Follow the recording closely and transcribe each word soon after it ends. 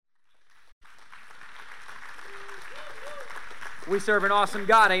We serve an awesome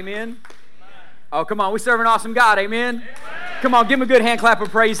God, amen? Oh, come on, we serve an awesome God, amen? Come on, give him a good hand clap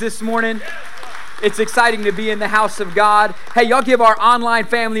of praise this morning. It's exciting to be in the house of God. Hey, y'all give our online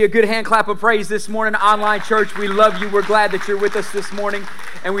family a good hand clap of praise this morning. Online church, we love you. We're glad that you're with us this morning.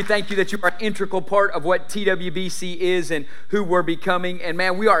 And we thank you that you are an integral part of what TWBC is and who we're becoming. And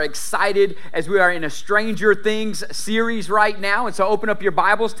man, we are excited as we are in a Stranger Things series right now. And so open up your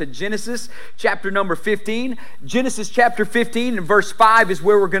Bibles to Genesis chapter number 15. Genesis chapter 15 and verse 5 is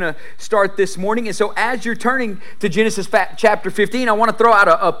where we're going to start this morning. And so as you're turning to Genesis chapter 15, I want to throw out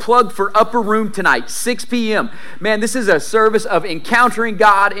a plug for Upper Room tonight, 6 p.m. Man, this is a service of encountering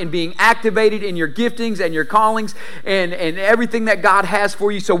God and being activated in your giftings and your callings and everything that God has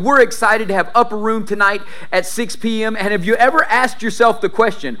for you. So we're excited to have Upper Room tonight at 6 p.m. And have you ever asked yourself the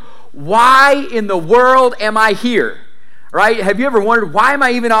question, why in the world am I here? Right? Have you ever wondered, why am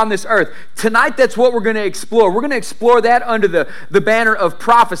I even on this earth? Tonight, that's what we're going to explore. We're going to explore that under the banner of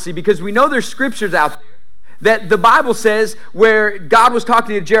prophecy, because we know there's scriptures out there that the Bible says, where God was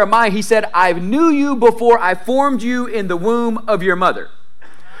talking to Jeremiah, he said, I knew you before I formed you in the womb of your mother.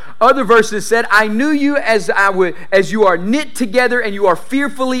 Other verses said, I knew you as you are knit together and you are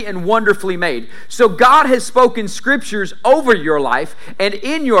fearfully and wonderfully made. So God has spoken scriptures over your life and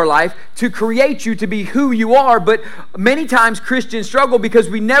in your life to create you to be who you are. But many times Christians struggle because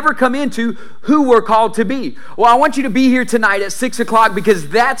we never come into who we're called to be. Well, I want you to be here tonight at 6 o'clock because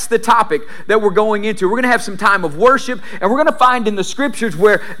that's the topic that we're going into. We're going to have some time of worship, and we're going to find in the scriptures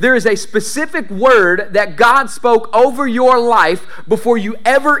where there is a specific word that God spoke over your life before you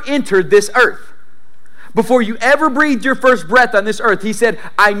ever entered this earth. Before you ever breathed your first breath on this earth, he said,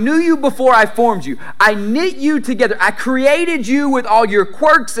 I knew you before I formed you. I knit you together. I created you with all your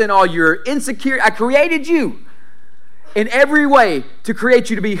quirks and all your insecurity. I created you in every way to create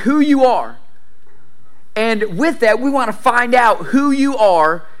you to be who you are. And with that, we want to find out who you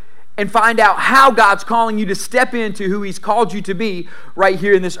are and find out how God's calling you to step into who he's called you to be right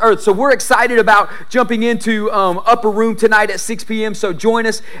here in this earth. So we're excited about jumping into Upper Room tonight at 6 p.m. So join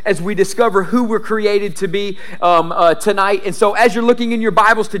us as we discover who we're created to be tonight. And so as you're looking in your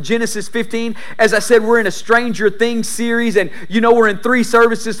Bibles to Genesis 15, as I said, we're in a Stranger Things series, and you know we're in 3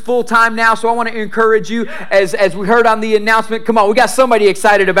 services full time now. So I want to encourage you, as we heard on the announcement, come on, we got somebody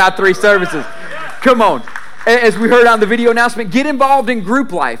excited about 3 services. Come on. As we heard on the video announcement, get involved in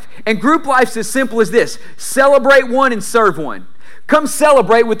group life. And group life's as simple as this: celebrate one and serve one. Come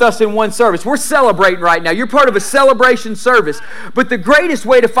celebrate with us in one service. We're celebrating right now. You're part of a celebration service. But the greatest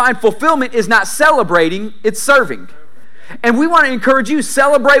way to find fulfillment is not celebrating, it's serving. And we want to encourage you,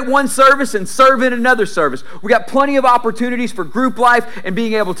 celebrate one service and serve in another service. We got plenty of opportunities for group life and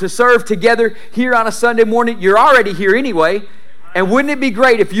being able to serve together here on a Sunday morning. You're already here anyway. And wouldn't it be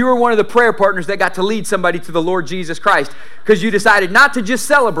great if you were one of the prayer partners that got to lead somebody to the Lord Jesus Christ, because you decided not to just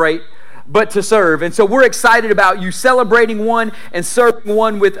celebrate, but to serve. And so we're excited about you celebrating one and serving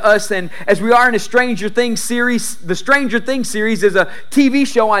one with us. And as we are in a Stranger Things series, the Stranger Things series is a TV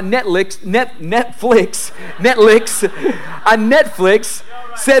show on Netflix,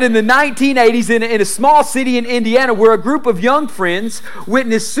 set in the 1980s in a small city in Indiana, where a group of young friends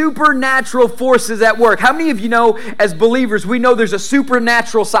witnessed supernatural forces at work. How many of you know, as believers, we know there's a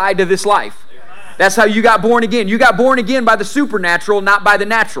supernatural side to this life? That's how you got born again. You got born again by the supernatural, not by the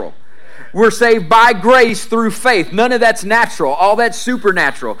natural. We're saved by grace through faith. None of that's natural. All that's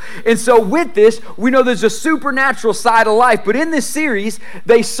supernatural. And so with this, we know there's a supernatural side of life. But in this series,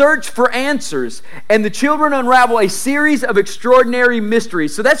 they search for answers. And the children unravel a series of extraordinary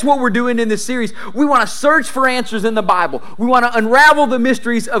mysteries. So that's what we're doing in this series. We want to search for answers in the Bible. We want to unravel the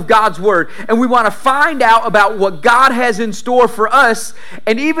mysteries of God's Word. And we want to find out about what God has in store for us.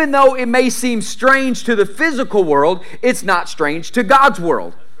 And even though it may seem strange to the physical world, it's not strange to God's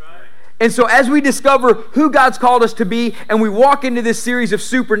world. And so as we discover who God's called us to be and we walk into this series of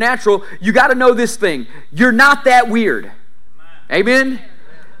supernatural, you got to know this thing. You're not that weird. Amen?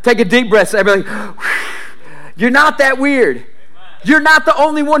 Take a deep breath. Everybody, you're not that weird. You're not the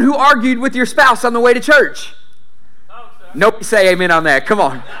only one who argued with your spouse on the way to church. Nobody say amen on that. Come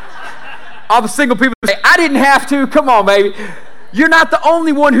on. All the single people say, I didn't have to. Come on, baby. You're not the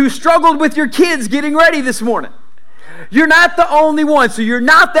only one who struggled with your kids getting ready this morning. You're not the only one. So you're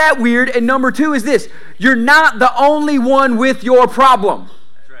not that weird. And number 2 is this: you're not the only one with your problem.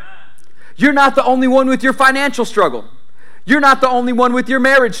 You're not the only one with your financial struggle. You're not the only one with your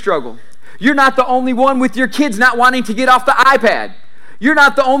marriage struggle. You're not the only one with your kids not wanting to get off the iPad. You're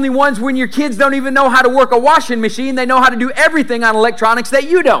not the only ones when your kids don't even know how to work a washing machine. They know how to do everything on electronics that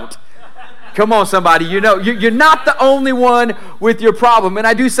you don't. Come on, somebody. You know, you're not the only one with your problem. And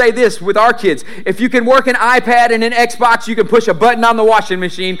I do say this with our kids. If you can work an iPad and an Xbox, you can push a button on the washing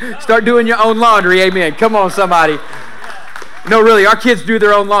machine, start doing your own laundry. Amen. Come on, somebody. No, really, our kids do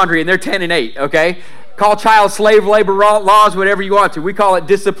their own laundry, and they're 10 and 8, okay? Call child slave labor laws whatever you want to. We call it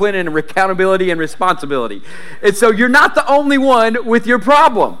discipline and accountability and responsibility. And so you're not the only one with your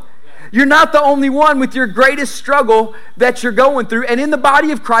problem. You're not the only one with your greatest struggle that you're going through. And in the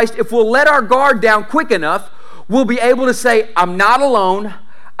body of Christ, if we'll let our guard down quick enough, we'll be able to say, I'm not alone,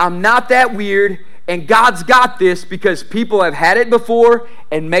 I'm not that weird, and God's got this, because people have had it before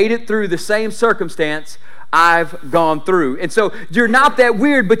and made it through the same circumstance I've gone through. And so you're not that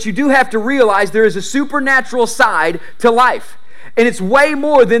weird, but you do have to realize there is a supernatural side to life. And it's way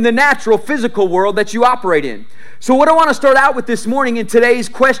more than the natural physical world that you operate in. So what I want to start out with this morning in today's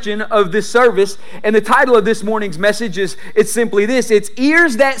question of this service, and the title of this morning's message is, it's simply this: it's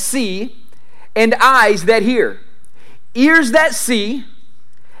ears that see and eyes that hear. Ears that see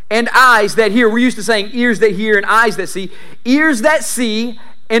and eyes that hear. We're used to saying ears that hear and eyes that see. Ears that see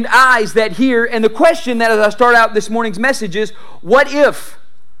and eyes that hear. And the question that, as I start out this morning's message, is what if?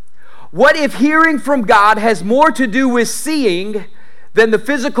 What if hearing from God has more to do with seeing than the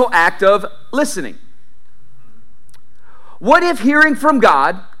physical act of listening? What if hearing from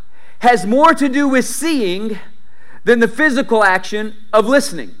God has more to do with seeing than the physical action of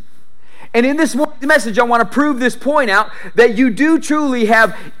listening? And in this morning's message, I want to prove this point out, that you do truly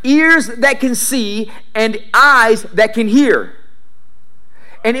have ears that can see and eyes that can hear.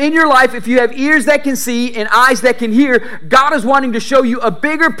 And in your life, if you have ears that can see and eyes that can hear, God is wanting to show you a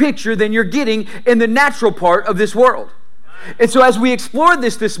bigger picture than you're getting in the natural part of this world. And so as we explore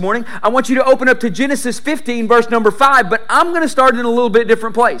this morning, I want you to open up to Genesis 15, verse number 5, but I'm going to start in a little bit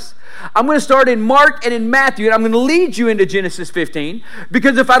different place. I'm going to start in Mark and in Matthew, and I'm going to lead you into Genesis 15,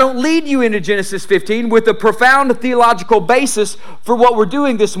 because if I don't lead you into Genesis 15 with a profound theological basis for what we're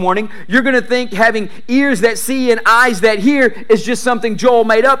doing this morning, you're going to think having ears that see and eyes that hear is just something Joel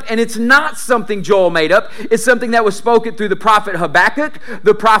made up, and it's not something Joel made up. It's something that was spoken through the prophet Habakkuk,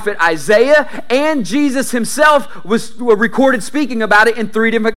 the prophet Isaiah, and Jesus himself was recorded speaking about it in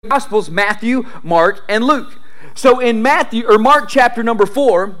 3 different Gospels: Matthew, Mark, and Luke. So in Mark chapter number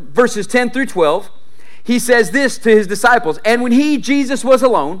 4, verses 10 through 12, he says this to his disciples: and when Jesus was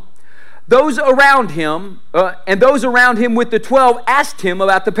alone, those around him with the 12 asked him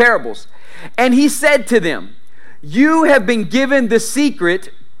about the parables. And he said to them, you have been given the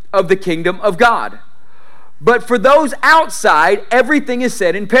secret of the kingdom of God. But for those outside, everything is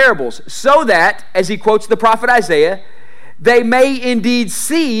said in parables, so that, as he quotes the prophet Isaiah, they may indeed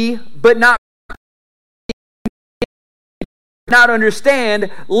see, but not understand,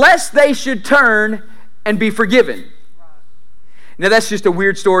 lest they should turn and be forgiven. Now that's just a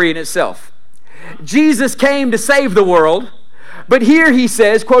weird story in itself. Jesus came to save the world, but here he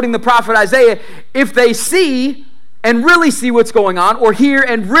says, quoting the prophet Isaiah, if they see and really see what's going on, or hear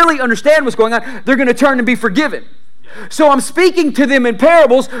and really understand what's going on, they're going to turn and be forgiven. So I'm speaking to them in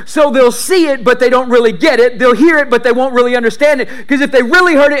parables, so they'll see it, but they don't really get it. They'll hear it, but they won't really understand it. Because if they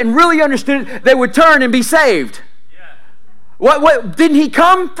really heard it and really understood it, they would turn and be saved. What didn't he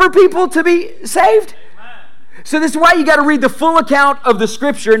come for people to be saved? Amen. So this is why you got to read the full account of the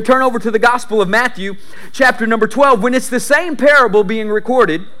scripture and turn over to the Gospel of Matthew, chapter number 12, when it's the same parable being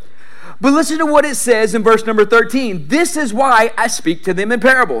recorded. But listen to what it says in verse number 13. This is why I speak to them in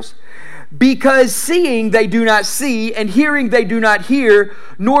parables. Because seeing they do not see, and hearing they do not hear,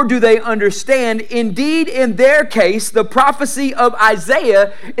 nor do they understand. Indeed, in their case, the prophecy of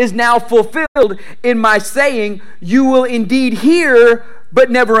Isaiah is now fulfilled in my saying, you will indeed hear,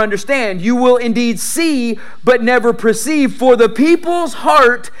 but never understand. You will indeed see, but never perceive. For the people's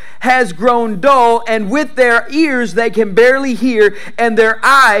heart has grown dull, and with their ears they can barely hear, and their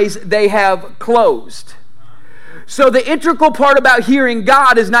eyes they have closed. So the integral part about hearing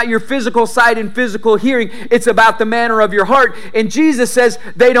God is not your physical sight and physical hearing. It's about the manner of your heart. And Jesus says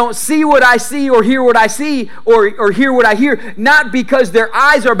they don't see what I see or hear what I see or hear what I hear, not because their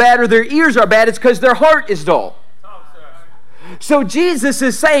eyes are bad or their ears are bad. It's because their heart is dull. So Jesus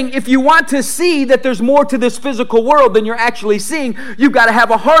is saying, if you want to see that there's more to this physical world than you're actually seeing, you've got to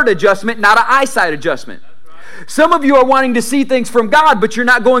have a heart adjustment, not an eyesight adjustment. Some of you are wanting to see things from God, but you're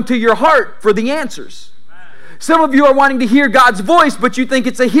not going to your heart for the answers. Some of you are wanting to hear God's voice, but you think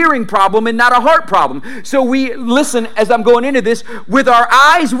it's a hearing problem and not a heart problem. So we listen, as I'm going into this, with our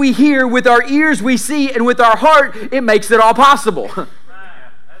eyes we hear, with our ears we see, and with our heart it makes it all possible.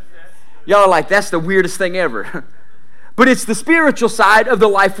 Y'all are like, that's the weirdest thing ever. But it's the spiritual side of the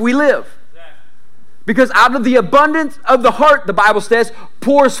life we live. Because out of the abundance of the heart, the Bible says,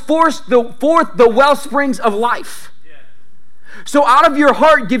 pours forth the well springs of life. So out of your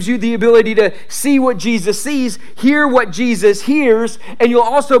heart gives you the ability to see what Jesus sees, hear what Jesus hears, and you'll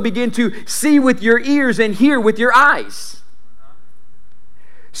also begin to see with your ears and hear with your eyes.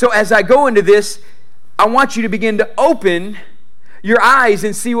 So as I go into this, I want you to begin to open your eyes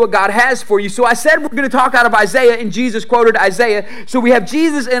and see what God has for you. So I said we're going to talk out of Isaiah, and Jesus quoted Isaiah. So we have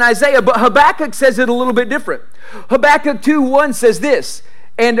Jesus and Isaiah, but Habakkuk says it a little bit different. Habakkuk 2:1 says this,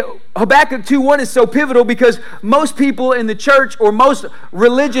 and Habakkuk 2:1 is so pivotal because most people in the church, or most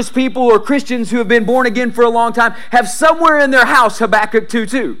religious people or Christians who have been born again for a long time, have somewhere in their house Habakkuk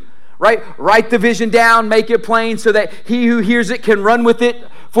 2:2, right? Write the vision down, make it plain so that he who hears it can run with it.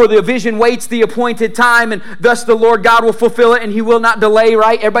 For the vision waits the appointed time, and thus the Lord God will fulfill it, and he will not delay,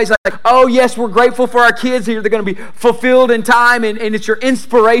 right? Everybody's like, oh yes, we're grateful for our kids. They're going to be fulfilled in time, and it's your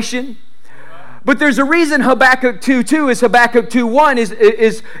inspiration. But there's a reason Habakkuk 2:2 is Habakkuk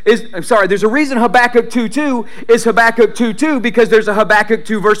 2:1 there's a reason Habakkuk 2:2 is Habakkuk 2:2 because there's a Habakkuk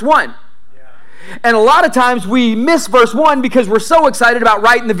 2 verse 1. And a lot of times we miss verse 1 because we're so excited about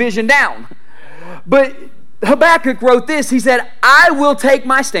writing the vision down. But Habakkuk wrote this. He said, I will take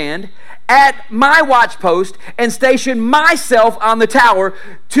my stand at my watchpost and station myself on the tower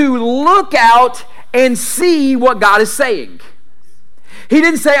to look out and see what God is saying. He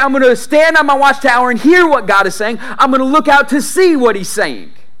didn't say, I'm going to stand on my watchtower and hear what God is saying. I'm going to look out to see what he's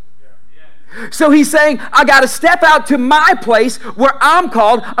saying. So he's saying, I got to step out to my place where I'm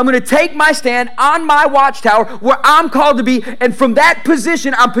called. I'm going to take my stand on my watchtower where I'm called to be. And from that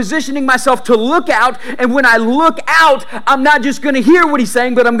position, I'm positioning myself to look out. And when I look out, I'm not just going to hear what he's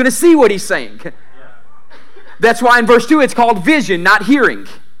saying, but I'm going to see what he's saying. That's why in verse 2, it's called vision, not hearing.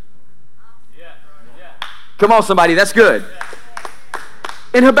 Come on, somebody, that's good.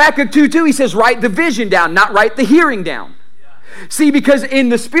 In Habakkuk 2:2, he says, write the vision down, not write the hearing down. See, because in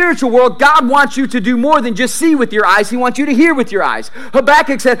the spiritual world, God wants you to do more than just see with your eyes. He wants you to hear with your eyes.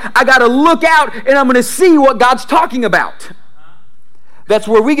 Habakkuk said, I got to look out and I'm going to see what God's talking about. That's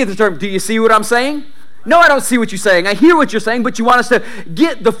where we get the term, do you see what I'm saying? No, I don't see what you're saying. I hear what you're saying, but you want us to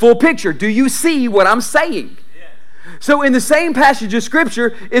get the full picture. Do you see what I'm saying? So in the same passage of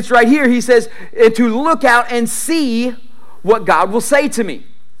Scripture, it's right here. He says, to look out and see what God will say to me.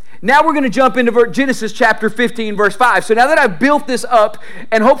 Now we're going to jump into Genesis chapter 15, verse 5. So now that I've built this up,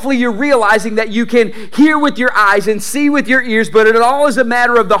 and hopefully you're realizing that you can hear with your eyes and see with your ears, but it all is a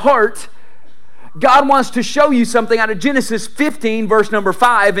matter of the heart, God wants to show you something out of Genesis 15, verse number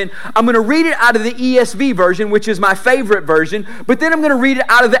 5, and I'm going to read it out of the ESV version, which is my favorite version, but then I'm going to read it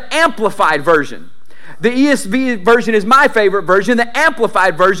out of the Amplified version. The ESV version is my favorite version. The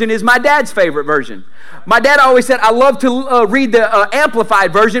Amplified version is my dad's favorite version. My dad always said, I love to read the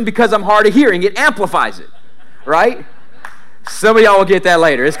Amplified version because I'm hard of hearing. It amplifies it, right? Some of y'all will get that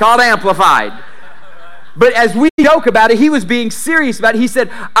later. It's called Amplified. But as we joke about it, he was being serious about it. He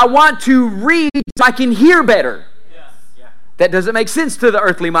said, I want to read so I can hear better. That doesn't make sense to the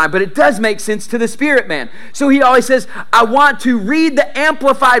earthly mind, but it does make sense to the spirit man. So he always says, I want to read the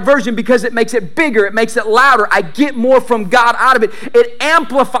Amplified version because it makes it bigger, it makes it louder. I get more from God out of it. It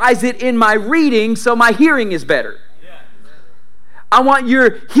amplifies it in my reading, so my hearing is better. I want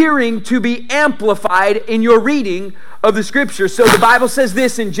your hearing to be amplified in your reading of the Scripture. So the Bible says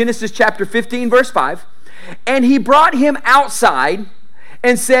this in Genesis chapter 15, verse 5. And he brought him outside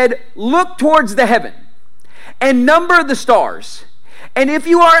and said, look towards the heaven and number the stars. And if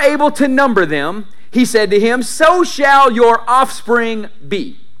you are able to number them, he said to him, so shall your offspring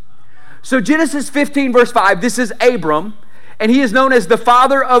be. So Genesis 15, verse 5, this is Abram, and he is known as the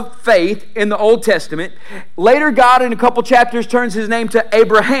father of faith in the Old Testament. Later, God, in a couple chapters, turns his name to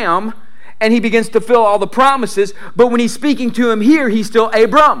Abraham, and he begins to fill all the promises. But when he's speaking to him here, he's still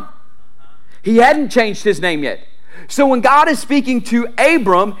Abram. He hadn't changed his name yet. So when God is speaking to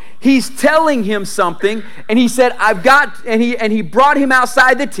Abram, he's telling him something, and he said, and he brought him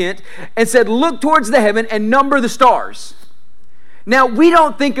outside the tent and said, look towards the heaven and number the stars. Now, we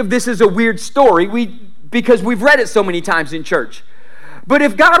don't think of this as a weird story because we've read it so many times in church. But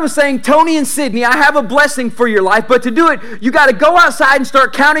if God was saying, Tony and Sydney, I have a blessing for your life, but to do it, you got to go outside and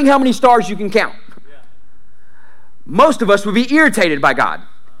start counting how many stars you can count. Most of us would be irritated by God.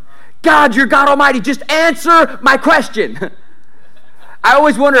 God, you're God Almighty, just answer my question. I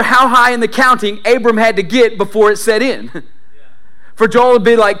always wonder how high in the counting Abram had to get before it set in. For Joel, it'd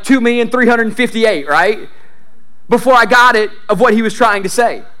be like 2,358,000, right? Before I got it of what he was trying to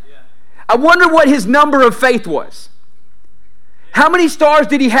say. I wonder what his number of faith was. How many stars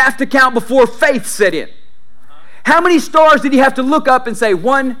did he have to count before faith set in? How many stars did he have to look up and say,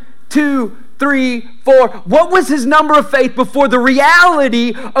 1, 2, 3, 4. What was his number of faith before the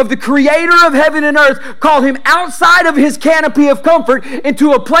reality of the creator of heaven and earth called him outside of his canopy of comfort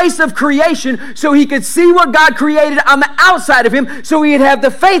into a place of creation so he could see what God created on the outside of him, so he'd have the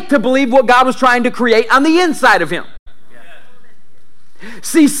faith to believe what God was trying to create on the inside of him?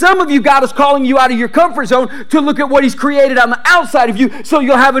 See, some of you, God is calling you out of your comfort zone to look at what he's created on the outside of you so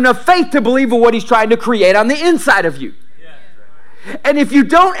you'll have enough faith to believe in what he's trying to create on the inside of you. And if you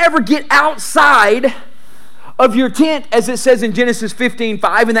don't ever get outside of your tent, as it says in Genesis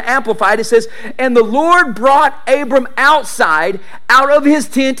 15:5 in the Amplified, it says, "And the Lord brought Abram outside out of his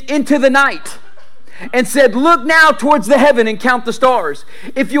tent into the night and said, Look now towards the heaven and count the stars,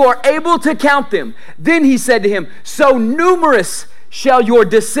 if you are able to count them. Then he said to him, So numerous shall your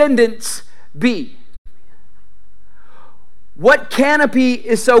descendants be." What canopy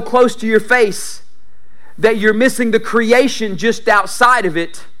is so close to your face that you're missing the creation just outside of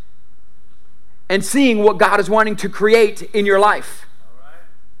it and seeing what God is wanting to create in your life?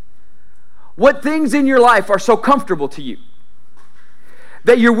 What things in your life are so comfortable to you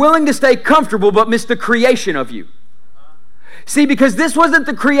that you're willing to stay comfortable but miss the creation of you? See, because this wasn't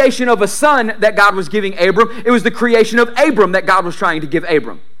the creation of a son that God was giving Abram. It was the creation of Abram that God was trying to give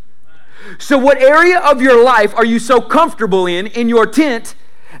Abram. So what area of your life are you so comfortable in your tent,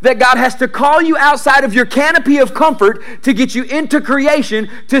 that God has to call you outside of your canopy of comfort to get you into creation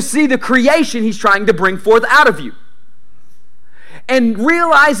to see the creation he's trying to bring forth out of you? And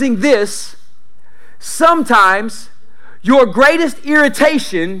realizing this, sometimes your greatest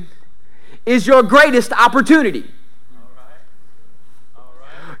irritation is your greatest opportunity.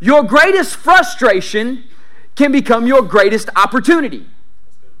 Your greatest frustration can become your greatest opportunity.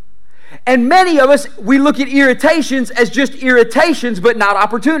 And many of us, we look at irritations as just irritations, but not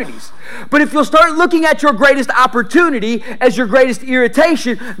opportunities. But if you'll start looking at your greatest opportunity as your greatest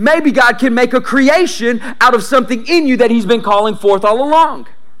irritation, maybe God can make a creation out of something in you that he's been calling forth all along.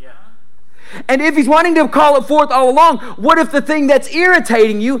 And if he's wanting to call it forth all along, what if the thing that's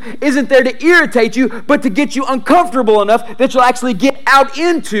irritating you isn't there to irritate you, but to get you uncomfortable enough that you'll actually get out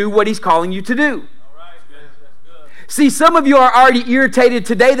into what he's calling you to do? See, some of you are already irritated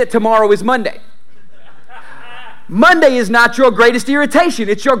today that tomorrow is Monday. Monday is not your greatest irritation.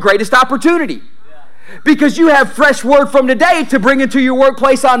 It's your greatest opportunity. Because you have fresh word from today to bring into your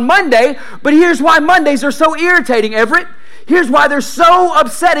workplace on Monday. But here's why Mondays are so irritating, Everett. Here's why they're so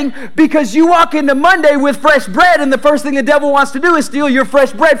upsetting. Because you walk into Monday with fresh bread, and the first thing the devil wants to do is steal your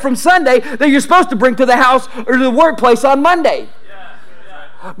fresh bread from Sunday that you're supposed to bring to the house or to the workplace on Monday.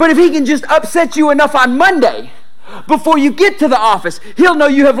 But if he can just upset you enough on Monday, before you get to the office, he'll know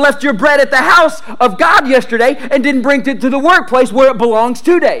you have left your bread at the house of God yesterday and didn't bring it to the workplace where it belongs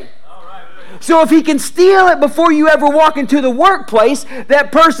today. So if he can steal it before you ever walk into the workplace,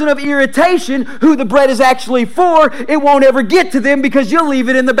 that person of irritation who the bread is actually for, it won't ever get to them because you'll leave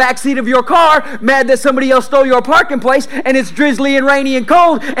it in the back seat of your car, mad that somebody else stole your parking place, and it's drizzly and rainy and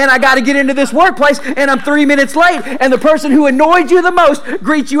cold, and I got to get into this workplace, and I'm 3 minutes late, and the person who annoyed you the most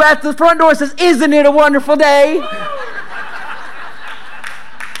greets you at the front door and says, "Isn't it a wonderful day?"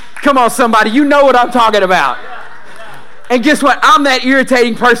 Come on, somebody, you know what I'm talking about. And guess what? I'm that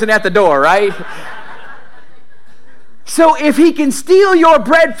irritating person at the door, right? So if he can steal your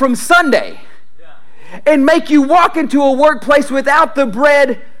bread from Sunday and make you walk into a workplace without the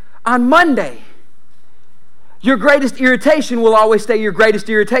bread on Monday, your greatest irritation will always stay your greatest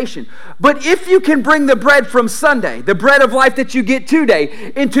irritation. But if you can bring the bread from Sunday, the bread of life that you get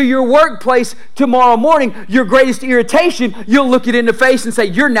today, into your workplace tomorrow morning, your greatest irritation, you'll look it in the face and say,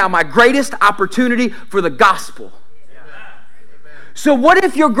 "You're now my greatest opportunity for the gospel." So what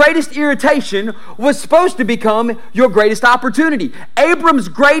if your greatest irritation was supposed to become your greatest opportunity? Abram's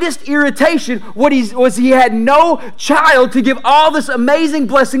greatest irritation was he had no child to give all this amazing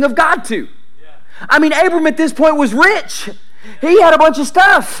blessing of God to. I mean, Abram at this point was rich. He had a bunch of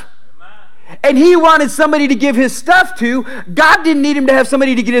stuff. And he wanted somebody to give his stuff to. God didn't need him to have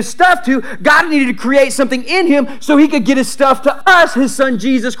somebody to get his stuff to. God needed to create something in him so he could get his stuff to us, his son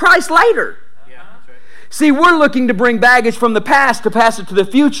Jesus Christ, later. See, we're looking to bring baggage from the past to pass it to the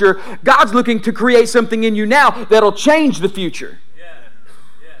future. God's looking to create something in you now that'll change the future.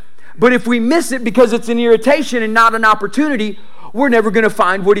 But if we miss it because it's an irritation and not an opportunity, we're never going to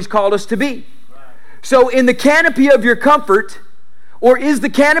find what he's called us to be. So in the canopy of your comfort, or is the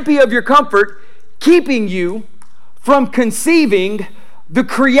canopy of your comfort keeping you from conceiving the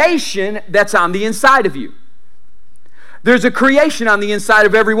creation that's on the inside of you? There's a creation on the inside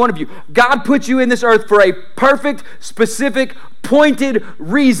of every one of you. God put you in this earth for a perfect, specific, pointed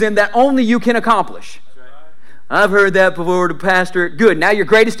reason that only you can accomplish. I've heard that before, the pastor. Good. Now your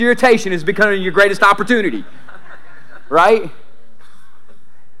greatest irritation is becoming your greatest opportunity. Right?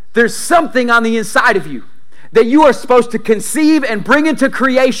 There's something on the inside of you that you are supposed to conceive and bring into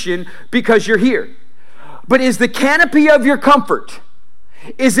creation because you're here. But is the canopy of your comfort,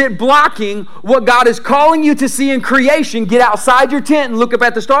 is it blocking what God is calling you to see in creation? Get outside your tent and look up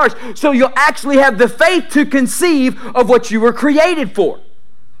at the stars so you'll actually have the faith to conceive of what you were created for.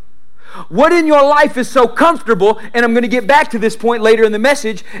 What in your life is so comfortable, and I'm going to get back to this point later in the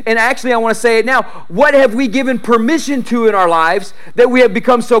message, and actually I want to say it now. What have we given permission to in our lives that we have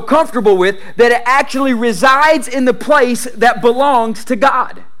become so comfortable with that it actually resides in the place that belongs to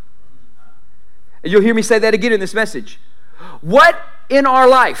God? And you'll hear me say that again in this message. What in our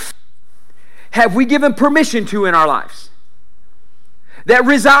life have we given permission to in our lives that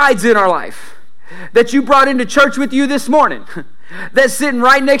resides in our life, that you brought into church with you this morning, that's sitting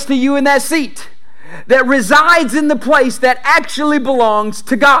right next to you in that seat, that resides in the place that actually belongs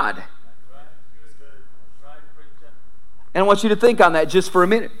to God? And I want you to think on that just for a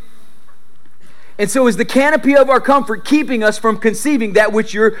minute. And so is the canopy of our comfort keeping us from conceiving that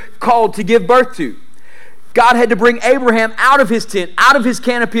which you're called to give birth to? God had to bring Abraham out of his tent, out of his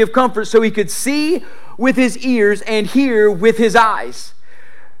canopy of comfort, so he could see with his ears and hear with his eyes.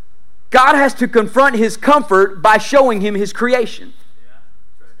 God has to confront his comfort by showing him his creation.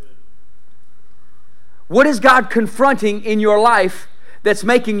 What is God confronting in your life that's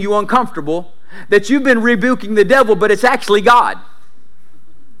making you uncomfortable, that you've been rebuking the devil, but it's actually God?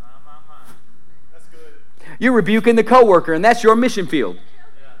 You're rebuking the coworker, and that's your mission field.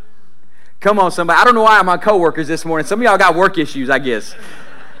 Come on, somebody. I don't know why I'm on coworkers this morning. Some of y'all got work issues, I guess.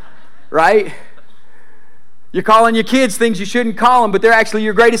 Right? You're calling your kids things you shouldn't call them, but they're actually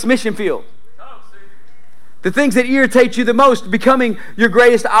your greatest mission field. The things that irritate you the most becoming your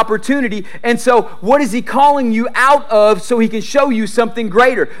greatest opportunity. And so what is he calling you out of so he can show you something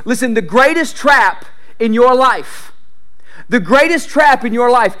greater? Listen, the greatest trap in your life,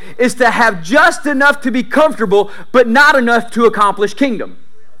 is to have just enough to be comfortable, but not enough to accomplish kingdom.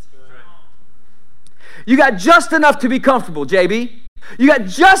 You got just enough to be comfortable, JB. You got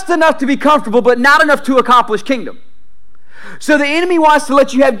just enough to be comfortable, but not enough to accomplish kingdom. So the enemy wants to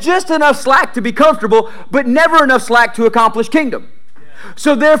let you have just enough slack to be comfortable, but never enough slack to accomplish kingdom.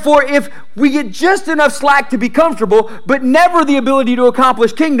 So therefore, if we get just enough slack to be comfortable, but never the ability to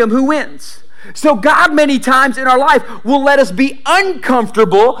accomplish kingdom, who wins? So God many times in our life will let us be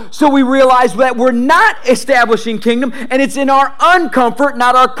uncomfortable so we realize that we're not establishing kingdom, and it's in our uncomfort,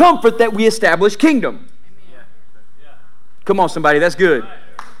 not our comfort, that we establish kingdom. Come on, somebody, that's good.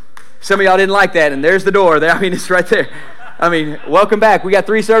 Some of y'all didn't like that, and there's the door. There, I mean, it's right there. I mean, welcome back. We got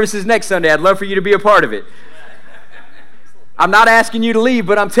 3 services next Sunday. I'd love for you to be a part of it. I'm not asking you to leave,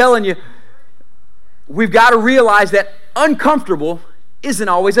 but I'm telling you, we've got to realize that uncomfortable isn't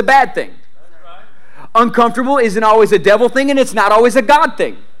always a bad thing. Uncomfortable isn't always a devil thing, and it's not always a God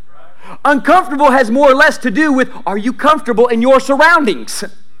thing. Uncomfortable has more or less to do with, are you comfortable in your surroundings?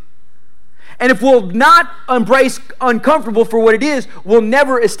 And if we'll not embrace uncomfortable for what it is, we'll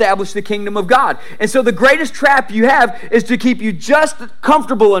never establish the kingdom of God. And so the greatest trap you have is to keep you just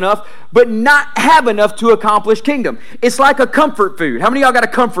comfortable enough, but not have enough to accomplish kingdom. It's like a comfort food. How many of y'all got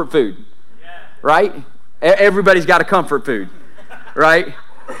a comfort food? Yeah. Right? Everybody's got a comfort food. Right?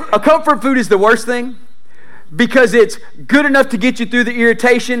 A comfort food is the worst thing because it's good enough to get you through the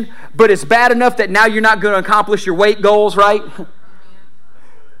irritation, but it's bad enough that now you're not going to accomplish your weight goals, right?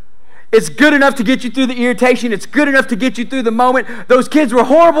 It's good enough to get you through the irritation. It's good enough to get you through the moment. Those kids were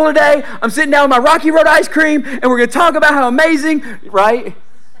horrible today. I'm sitting down with my Rocky Road ice cream, and we're going to talk about how amazing, right?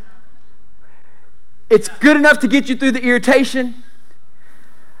 It's good enough to get you through the irritation.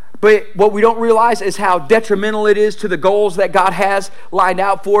 But what we don't realize is how detrimental it is to the goals that God has lined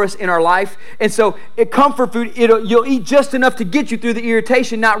out for us in our life. And so comfort food, you'll eat just enough to get you through the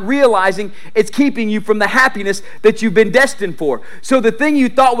irritation, not realizing it's keeping you from the happiness that you've been destined for. So the thing you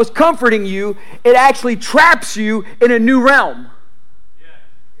thought was comforting you, it actually traps you in a new realm.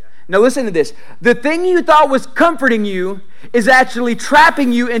 Now listen to this. The thing you thought was comforting you is actually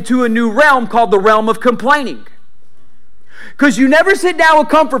trapping you into a new realm called the realm of complaining. Because you never sit down with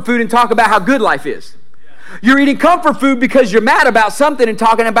comfort food and talk about how good life is. You're eating comfort food because you're mad about something and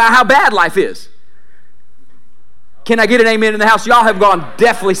talking about how bad life is. Can I get an amen in the house? Y'all have gone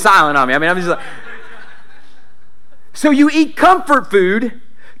deathly silent on me. I mean, I'm just like... So you eat comfort food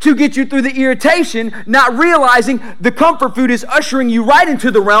to get you through the irritation, not realizing the comfort food is ushering you right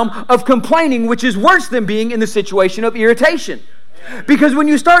into the realm of complaining, which is worse than being in the situation of irritation. Because when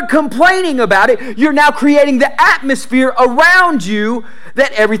you start complaining about it, you're now creating the atmosphere around you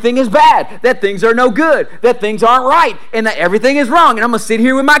that everything is bad, that things are no good, that things aren't right, and that everything is wrong. And I'm going to sit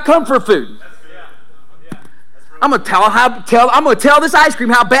here with my comfort food. I'm going to tell this ice cream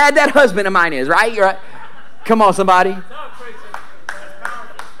how bad that husband of mine is, right? You're right. Come on, somebody.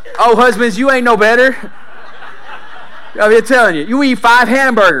 Oh, husbands, you ain't no better. I'm telling you, you eat 5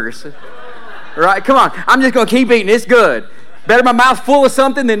 hamburgers. Right? Come on. I'm just going to keep eating. It's good. Better my mouth full of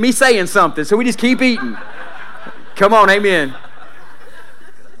something than me saying something. So we just keep eating. Come on, amen.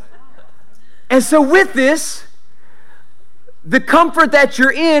 And so with this, the comfort that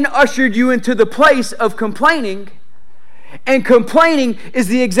you're in ushered you into the place of complaining. And complaining is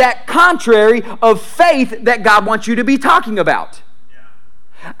the exact contrary of faith that God wants you to be talking about.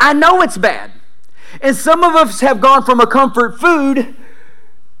 I know it's bad. And some of us have gone from a comfort food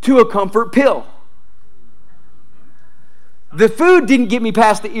to a comfort pill. The food didn't get me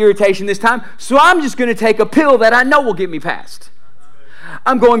past the irritation this time, so I'm just going to take a pill that I know will get me past.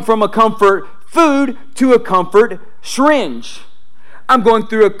 I'm going from a comfort food to a comfort syringe. I'm going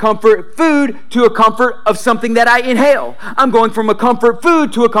through a comfort food to a comfort of something that I inhale. I'm going from a comfort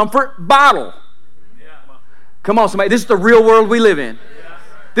food to a comfort bottle. Come on, somebody. This is the real world we live in.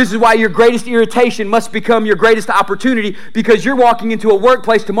 This is why your greatest irritation must become your greatest opportunity, because you're walking into a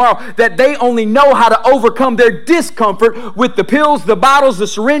workplace tomorrow that they only know how to overcome their discomfort with the pills, the bottles, the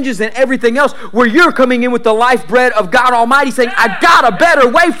syringes, and everything else, where you're coming in with the life bread of God Almighty saying, I got a better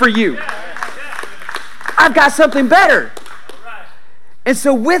way for you. I've got something better. And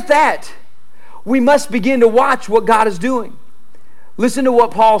so with that, we must begin to watch what God is doing. Listen to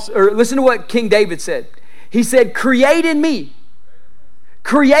what King David said. He said, create in me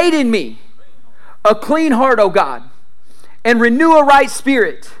a clean heart, O God, and renew a right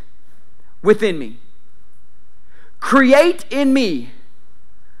spirit within me. Create in me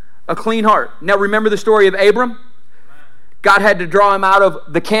a clean heart. Now remember the story of Abram? God had to draw him out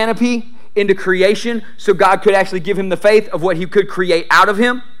of the canopy into creation so God could actually give him the faith of what he could create out of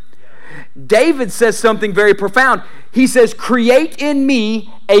him. David says something very profound. He says, create in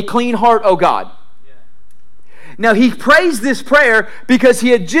me a clean heart, O God. Now, he prays this prayer because he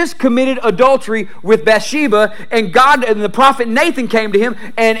had just committed adultery with Bathsheba, and God and the prophet Nathan came to him,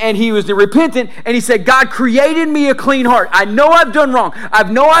 and he was repentant, and he said, God, create in me a clean heart. I know I've done wrong. I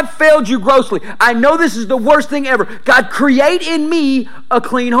know I've failed you grossly. I know this is the worst thing ever. God, create in me a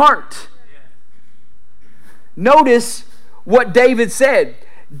clean heart. Notice what David said.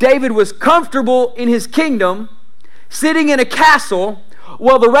 David was comfortable in his kingdom, sitting in a castle,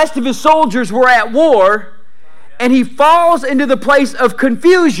 while the rest of his soldiers were at war. And he falls into the place of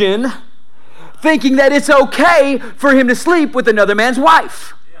confusion, thinking that it's okay for him to sleep with another man's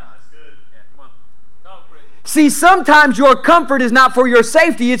wife. See, sometimes your comfort is not for your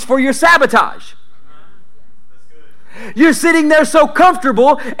safety, it's for your sabotage. You're sitting there so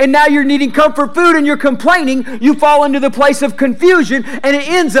comfortable, and now you're needing comfort food and you're complaining. You fall into the place of confusion, and it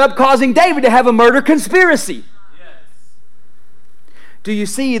ends up causing David to have a murder conspiracy. Do you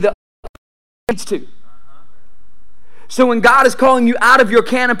see the leads to? So when God is calling you out of your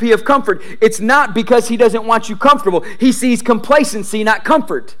canopy of comfort, it's not because he doesn't want you comfortable. He sees complacency, not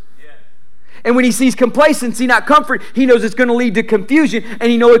comfort. And when he sees complacency, not comfort, he knows it's going to lead to confusion,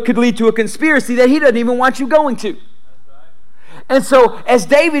 and he knows it could lead to a conspiracy that he doesn't even want you going to. And so as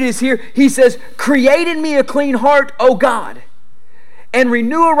David is here, he says, create in me a clean heart, O God, and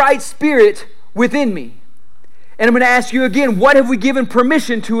renew a right spirit within me. And I'm going to ask you again, what have we given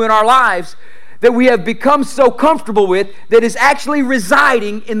permission to in our lives that we have become so comfortable with that is actually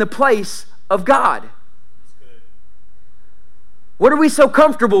residing in the place of God? What are we so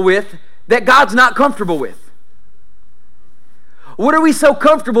comfortable with that God's not comfortable with? What are we so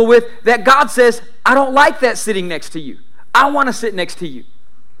comfortable with that God says, I don't like that sitting next to you. I want to sit next to you.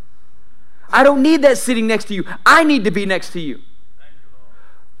 I don't need that sitting next to you. I need to be next to you.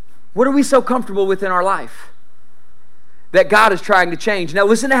 What are we so comfortable with in our life that God is trying to change? Now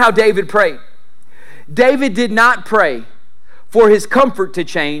listen to how David prayed. David did not pray for his comfort to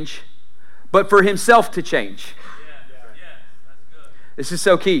change, but for himself to change. This is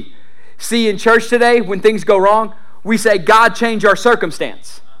so key. See, in church today, when things go wrong, we say, God, change our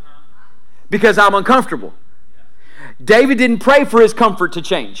circumstance because I'm uncomfortable. David didn't pray for his comfort to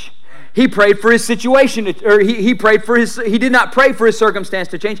change. He prayed for his situation, he did not pray for his circumstance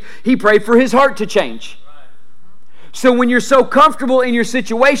to change. He prayed for his heart to change. So when you're so comfortable in your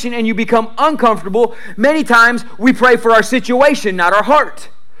situation and you become uncomfortable, many times we pray for our situation, not our heart.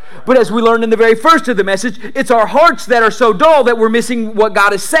 But as we learned in the very first of the message, it's our hearts that are so dull that we're missing what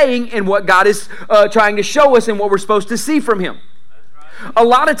God is saying and what God is trying to show us and what we're supposed to see from Him. A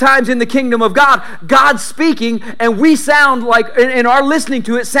lot of times in the kingdom of God, God's speaking and we sound like, and our listening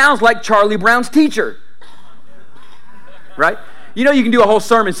to it sounds like Charlie Brown's teacher. Right? You know you can do a whole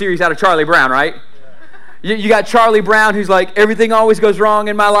sermon series out of Charlie Brown, right? You got Charlie Brown who's like, everything always goes wrong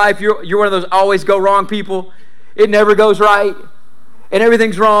in my life. You're one of those always go wrong people. It never goes right. And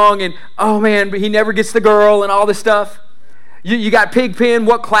everything's wrong. And, oh man, but he never gets the girl and all this stuff. You got Pigpen.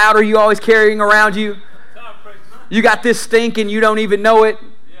 What cloud are you always carrying around you? You got this stink and you don't even know it.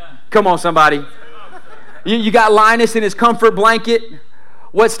 Come on, somebody. You got Linus in his comfort blanket.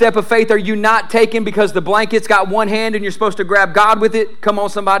 What step of faith are you not taking because the blanket's got one hand and you're supposed to grab God with it? Come on,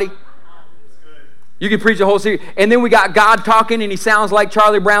 somebody. You can preach a whole series. And then we got God talking and he sounds like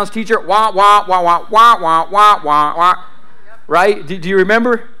Charlie Brown's teacher. Wah, wah, wah, wah, wah, wah, wah, wah, wah. Right? Do you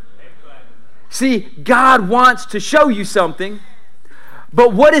remember? See, God wants to show you something,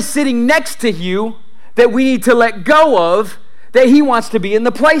 but what is sitting next to you that we need to let go of that he wants to be in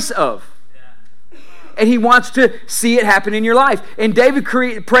the place of? And he wants to see it happen in your life. And David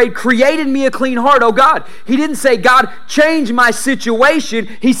prayed, create in me a clean heart, oh God. He didn't say, God, change my situation.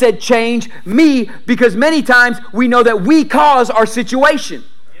 He said, change me, because many times we know that we cause our situation.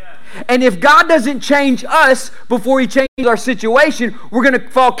 And if God doesn't change us before he changes our situation, we're going to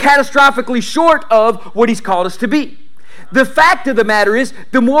fall catastrophically short of what he's called us to be. The fact of the matter is,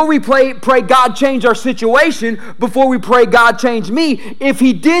 the more we pray God change our situation before we pray God change me, if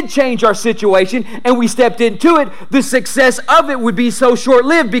he did change our situation and we stepped into it, the success of it would be so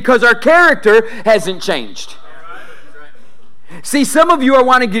short-lived because our character hasn't changed. See, some of you are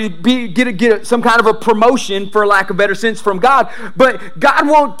wanting to get some kind of a promotion, for lack of better sense, from God, but God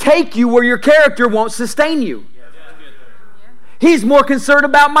won't take you where your character won't sustain you. He's more concerned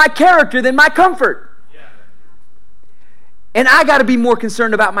about my character than my comfort. And I got to be more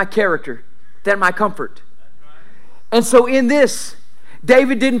concerned about my character than my comfort. And so in this,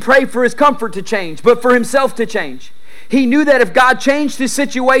 David didn't pray for his comfort to change, but for himself to change. He knew that if God changed his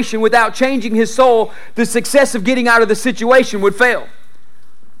situation without changing his soul, the success of getting out of the situation would fail.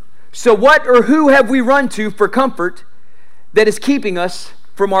 So what or who have we run to for comfort that is keeping us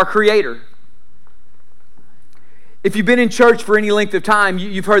from our Creator? If you've been in church for any length of time,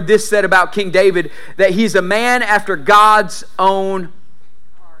 you've heard this said about King David, that he's a man after God's own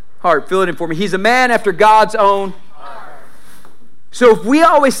heart. Fill it in for me. He's a man after God's own heart. So if we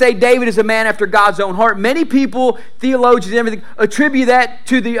always say David is a man after God's own heart, many people, theologians and everything, attribute that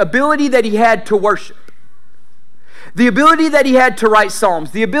to the ability that he had to worship. The ability that he had to write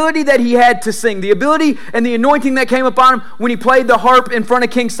psalms, the ability that he had to sing, the ability and the anointing that came upon him when he played the harp in front of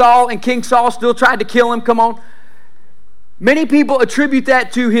King Saul and King Saul still tried to kill him. Come on. Many people attribute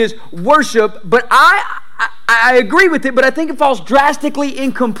that to his worship, but I agree with it, but I think it falls drastically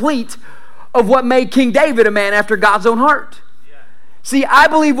incomplete of what made King David a man after God's own heart. See, I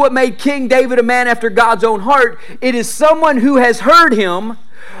believe what made King David a man after God's own heart, it is someone who has heard him,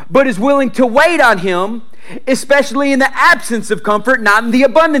 but is willing to wait on him, especially in the absence of comfort, not in the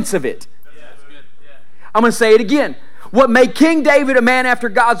abundance of it. I'm going to say it again. What made King David a man after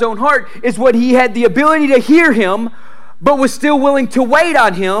God's own heart is what he had the ability to hear him, but was still willing to wait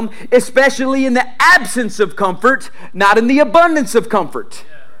on him, especially in the absence of comfort, not in the abundance of comfort.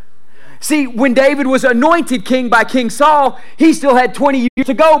 See, when David was anointed king by King Saul, he still had 20 years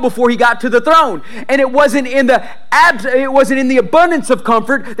to go before he got to the throne. And it wasn't in the abundance of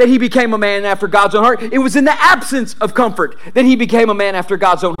comfort that he became a man after God's own heart. It was in the absence of comfort that he became a man after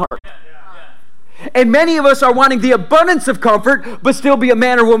God's own heart. And many of us are wanting the abundance of comfort, but still be a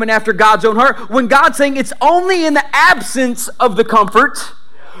man or woman after God's own heart, when God's saying it's only in the absence of the comfort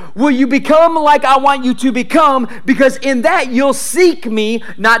will you become like I want you to become, because in that you'll seek me,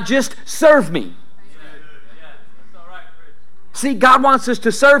 not just serve me. See, God wants us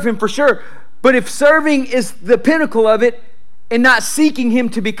to serve him for sure, but if serving is the pinnacle of it and not seeking him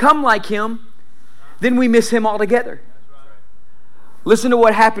to become like him, then we miss him altogether. Listen to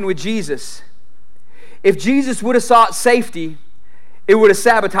what happened with Jesus. If Jesus would have sought safety, it would have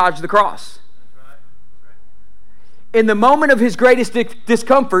sabotaged the cross. In the moment of his greatest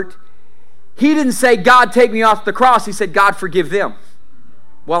discomfort, he didn't say, God, take me off the cross. He said, God, forgive them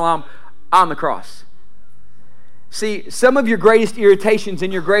while I'm on the cross. See, some of your greatest irritations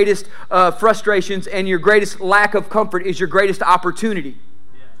and your greatest frustrations and your greatest lack of comfort is your greatest opportunity.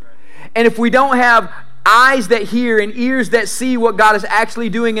 And if we don't have eyes that hear and ears that see what God is actually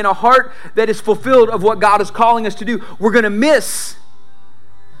doing in a heart that is fulfilled of what God is calling us to do, we're going to miss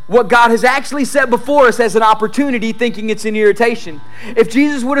what God has actually set before us as an opportunity, thinking it's an irritation. If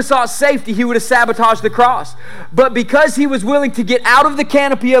Jesus would have sought safety, he would have sabotaged the cross. But because he was willing to get out of the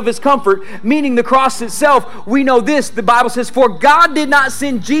canopy of his comfort, meaning the cross itself, we know this. The Bible says, "For God did not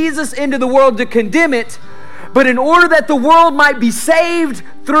send Jesus into the world to condemn it, but in order that the world might be saved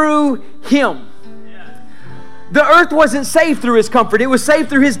through him." The earth wasn't saved through his comfort. It was saved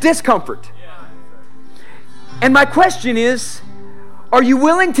through his discomfort. And my question is, are you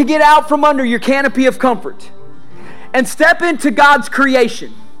willing to get out from under your canopy of comfort and step into God's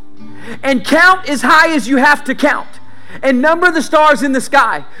creation and count as high as you have to count and number the stars in the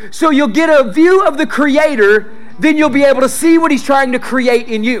sky so you'll get a view of the Creator, then you'll be able to see what he's trying to create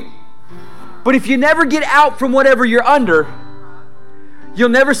in you. But if you never get out from whatever you're under, you'll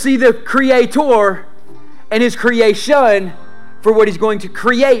never see the Creator and his creation for what he's going to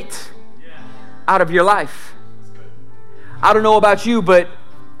create out of your life. I don't know about you, but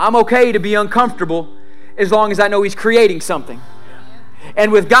I'm okay to be uncomfortable as long as I know he's creating something.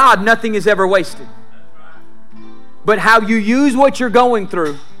 And with God, nothing is ever wasted. But how you use what you're going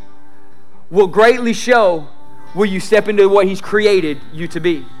through will greatly show where you step into what he's created you to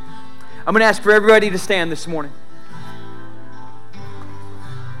be. I'm going to ask for everybody to stand this morning.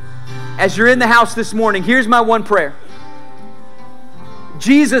 As you're in the house this morning, here's my one prayer.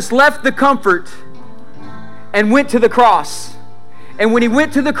 Jesus left the comfort and went to the cross. And when he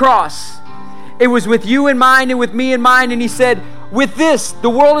went to the cross, it was with you in mind and with me in mind. And he said, with this, the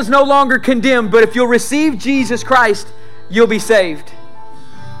world is no longer condemned, but if you'll receive Jesus Christ, you'll be saved.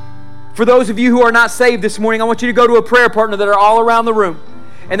 For those of you who are not saved this morning, I want you to go to a prayer partner that are all around the room,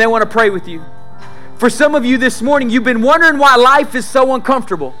 and they want to pray with you. For some of you this morning, you've been wondering why life is so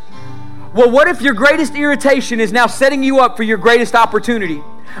uncomfortable. Well, what if your greatest irritation is now setting you up for your greatest opportunity?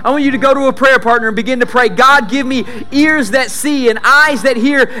 I want you to go to a prayer partner and begin to pray, God, give me ears that see and eyes that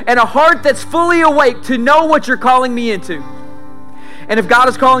hear and a heart that's fully awake to know what you're calling me into. And if God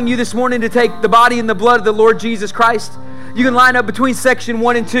is calling you this morning to take the body and the blood of the Lord Jesus Christ, you can line up between section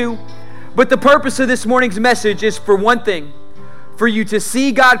 1 and 2. But the purpose of this morning's message is for one thing, for you to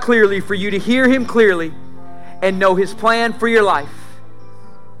see God clearly, for you to hear him clearly, and know his plan for your life.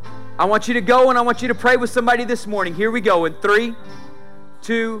 I want you to go and I want you to pray with somebody this morning. Here we go in 3,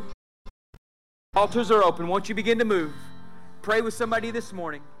 2, altars are open. Won't you begin to move? Pray with somebody this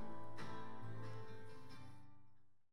morning.